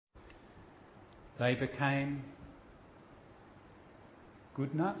They became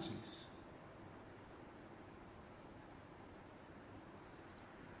good Nazis.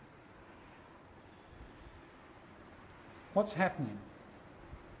 What's happening?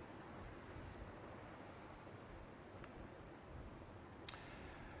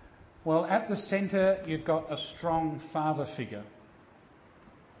 Well, at the centre you've got a strong father figure.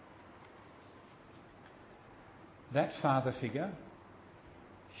 That father figure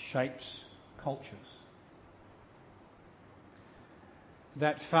shapes cultures.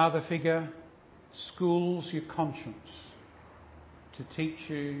 That father figure schools your conscience to teach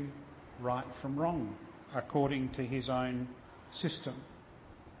you right from wrong according to his own system.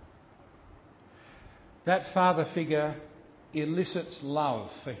 That father figure elicits love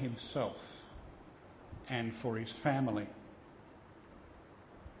for himself and for his family.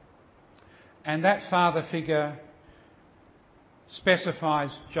 And that father figure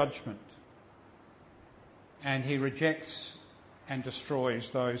specifies judgment, and he rejects and destroys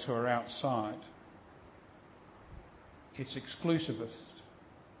those who are outside. It's exclusivist.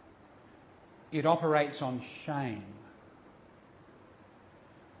 It operates on shame.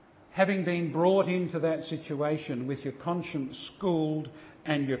 Having been brought into that situation with your conscience schooled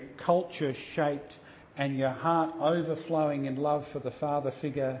and your culture shaped and your heart overflowing in love for the father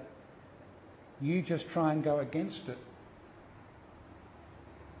figure, you just try and go against it.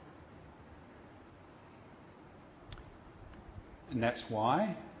 And that's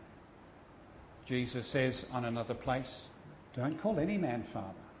why Jesus says on another place, don't call any man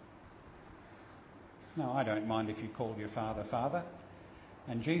father. No, I don't mind if you call your father, father.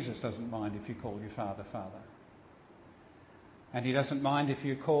 And Jesus doesn't mind if you call your father, father. And he doesn't mind if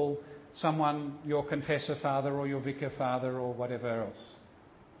you call someone your confessor father or your vicar father or whatever else.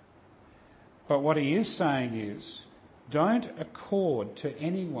 But what he is saying is, don't accord to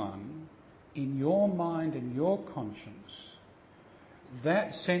anyone in your mind and your conscience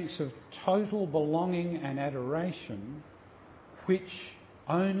that sense of total belonging and adoration which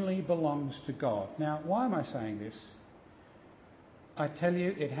only belongs to God. Now, why am I saying this? I tell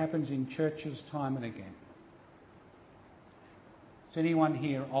you, it happens in churches time and again. Is anyone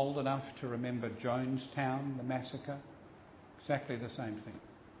here old enough to remember Jonestown, the massacre? Exactly the same thing.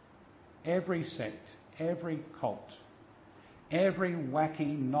 Every sect, every cult, every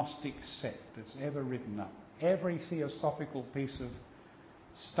wacky Gnostic sect that's ever written up, every theosophical piece of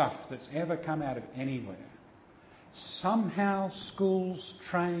stuff that's ever come out of anywhere, somehow schools,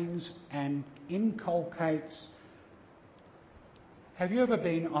 trains and inculcates. Have you ever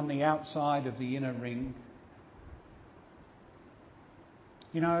been on the outside of the inner ring?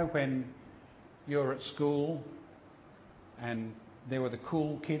 You know, when you're at school and there were the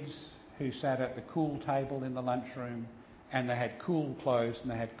cool kids who sat at the cool table in the lunchroom and they had cool clothes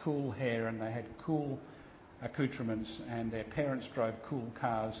and they had cool hair and they had cool accoutrements and their parents drove cool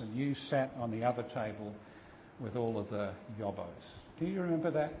cars and you sat on the other table with all of the yobbos. Do you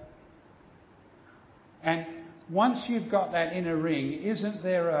remember that? And once you've got that inner ring, isn't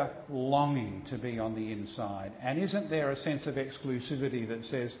there a longing to be on the inside? And isn't there a sense of exclusivity that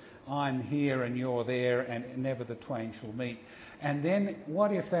says, I'm here and you're there and never the twain shall meet? And then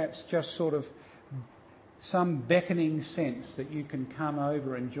what if that's just sort of some beckoning sense that you can come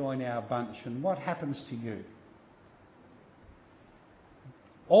over and join our bunch, and what happens to you?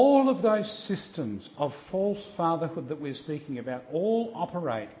 All of those systems of false fatherhood that we're speaking about all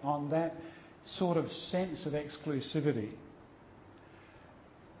operate on that sort of sense of exclusivity.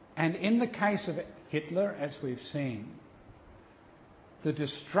 And in the case of Hitler, as we've seen, the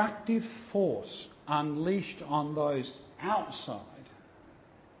destructive force unleashed on those outside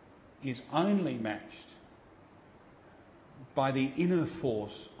is only matched by the inner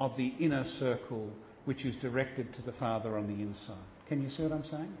force of the inner circle, which is directed to the Father on the inside. Can you see what I'm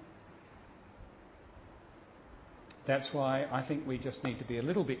saying? That's why I think we just need to be a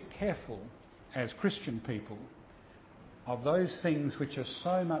little bit careful as Christian people of those things which are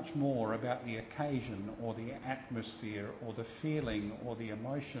so much more about the occasion or the atmosphere or the feeling or the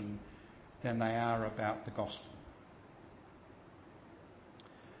emotion than they are about the gospel.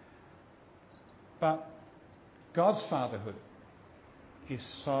 But God's fatherhood is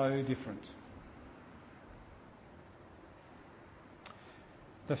so different.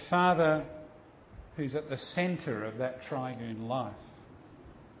 The Father who's at the centre of that triune life,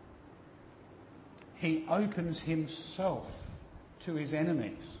 he opens himself to his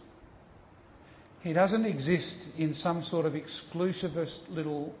enemies. He doesn't exist in some sort of exclusivist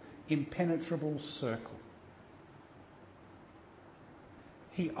little impenetrable circle.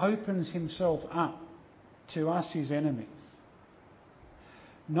 He opens himself up to us, his enemies.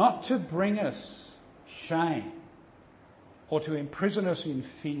 Not to bring us shame, or to imprison us in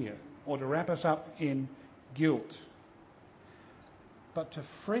fear, or to wrap us up in guilt, but to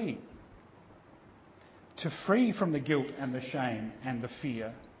free from the guilt and the shame and the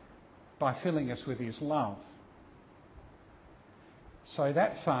fear by filling us with his love. So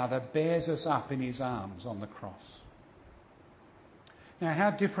that Father bears us up in his arms on the cross. Now,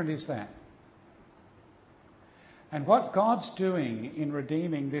 how different is that? And what God's doing in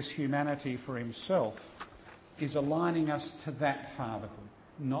redeeming this humanity for himself is aligning us to that fatherhood,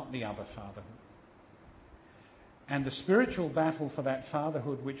 not the other fatherhood. And the spiritual battle for that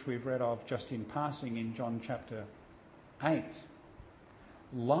fatherhood, which we've read of just in passing in John chapter 8,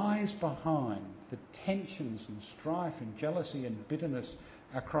 lies behind the tensions and strife and jealousy and bitterness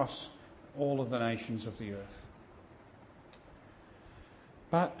across all of the nations of the earth.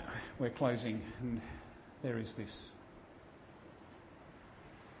 But we're closing, and there is this.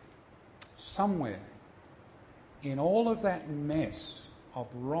 Somewhere in all of that mess of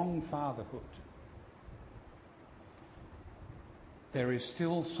wrong fatherhood, there is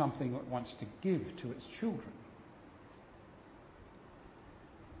still something it wants to give to its children.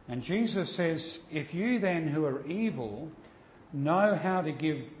 And Jesus says, if you then who are evil know how to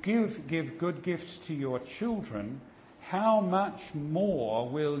give good gifts to your children, how much more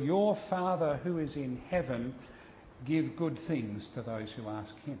will your Father who is in heaven give good things to those who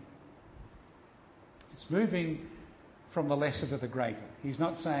ask him? It's moving from the lesser to the greater. He's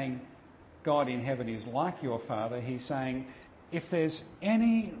not saying God in heaven is like your Father. He's saying if there's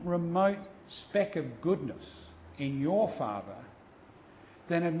any remote speck of goodness in your Father,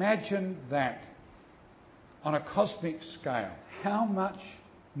 then imagine that on a cosmic scale. How much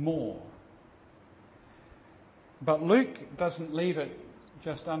more? But Luke doesn't leave it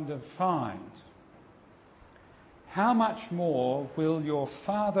just undefined. How much more will your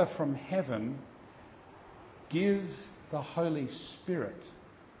Father from heaven give the Holy Spirit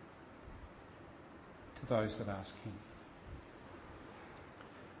to those that ask him?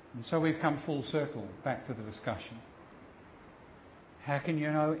 And so we've come full circle back to the discussion. How can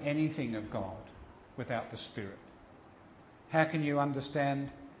you know anything of God without the Spirit? How can you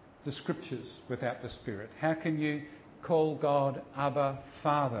understand the Scriptures without the Spirit? How can you call God Abba,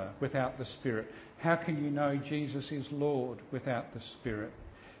 Father, without the Spirit? How can you know Jesus is Lord without the Spirit?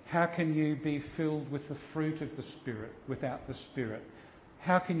 How can you be filled with the fruit of the Spirit without the Spirit?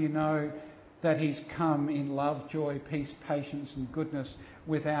 How can you know that he's come in love, joy, peace, patience and goodness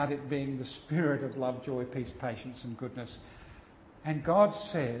without it being the Spirit of love, joy, peace, patience and goodness? And God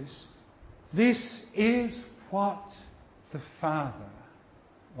says, this is what the Father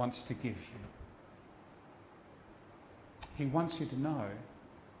wants to give you. He wants you to know.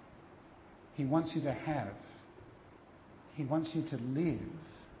 He wants you to have. He wants you to live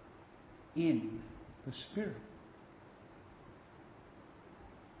in the Spirit.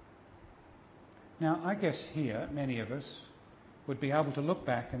 Now, I guess here, many of us would be able to look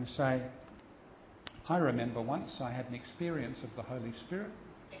back and say, I remember once I had an experience of the Holy Spirit.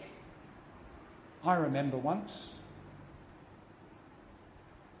 I remember once.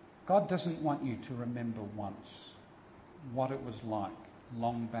 God doesn't want you to remember once what it was like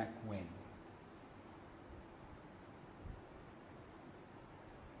long back when.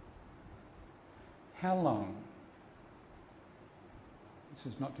 How long?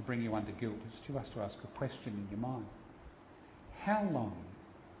 This is not to bring you under guilt, it's to us to ask a question in your mind. How long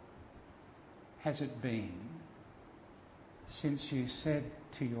has it been since you said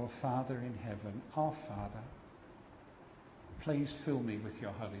to your Father in heaven, "Oh Father, please fill me with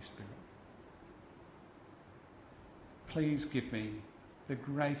your Holy Spirit. Please give me the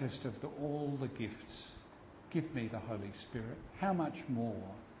greatest of all the gifts. Give me the Holy Spirit." How much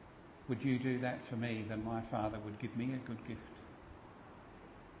more would you do that for me than my Father would give me a good gift?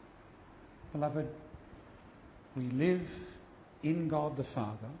 Beloved, we live in God the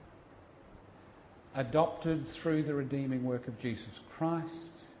Father, adopted through the redeeming work of Jesus Christ,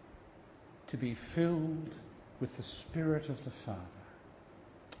 to be filled with the Spirit of the Father.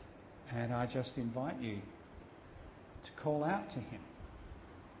 And I just invite you to call out to him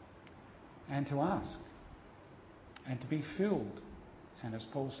and to ask and to be filled. And as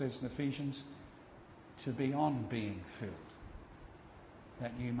Paul says in Ephesians, to be on being filled,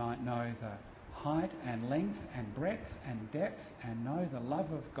 that you might know the height and length and breadth and depth and know the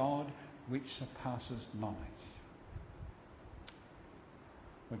love of God which surpasses knowledge.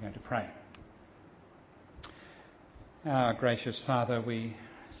 We're going to pray. Our gracious Father, we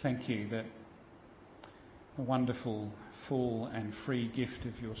thank you that the wonderful, full and free gift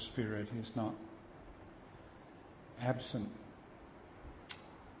of your Spirit is not absent,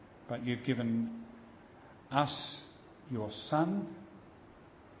 but you've given us your Son,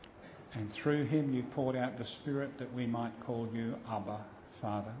 and through him you've poured out the Spirit that we might call you Abba,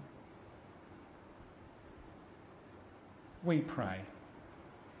 Father. We pray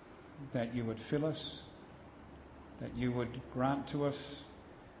that you would fill us, that you would grant to us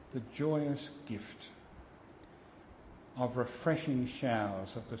the joyous gift of refreshing showers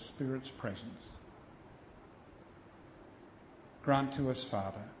of the Spirit's presence. Grant to us,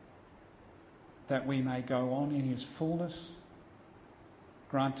 Father, that we may go on in his fullness.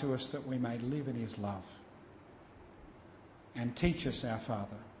 Grant to us that we may live in his love. And teach us, our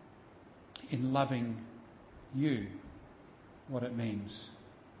Father, in loving you, what it means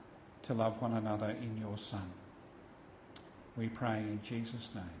to love one another in your Son. We pray in Jesus'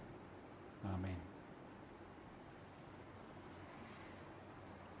 name. Amen.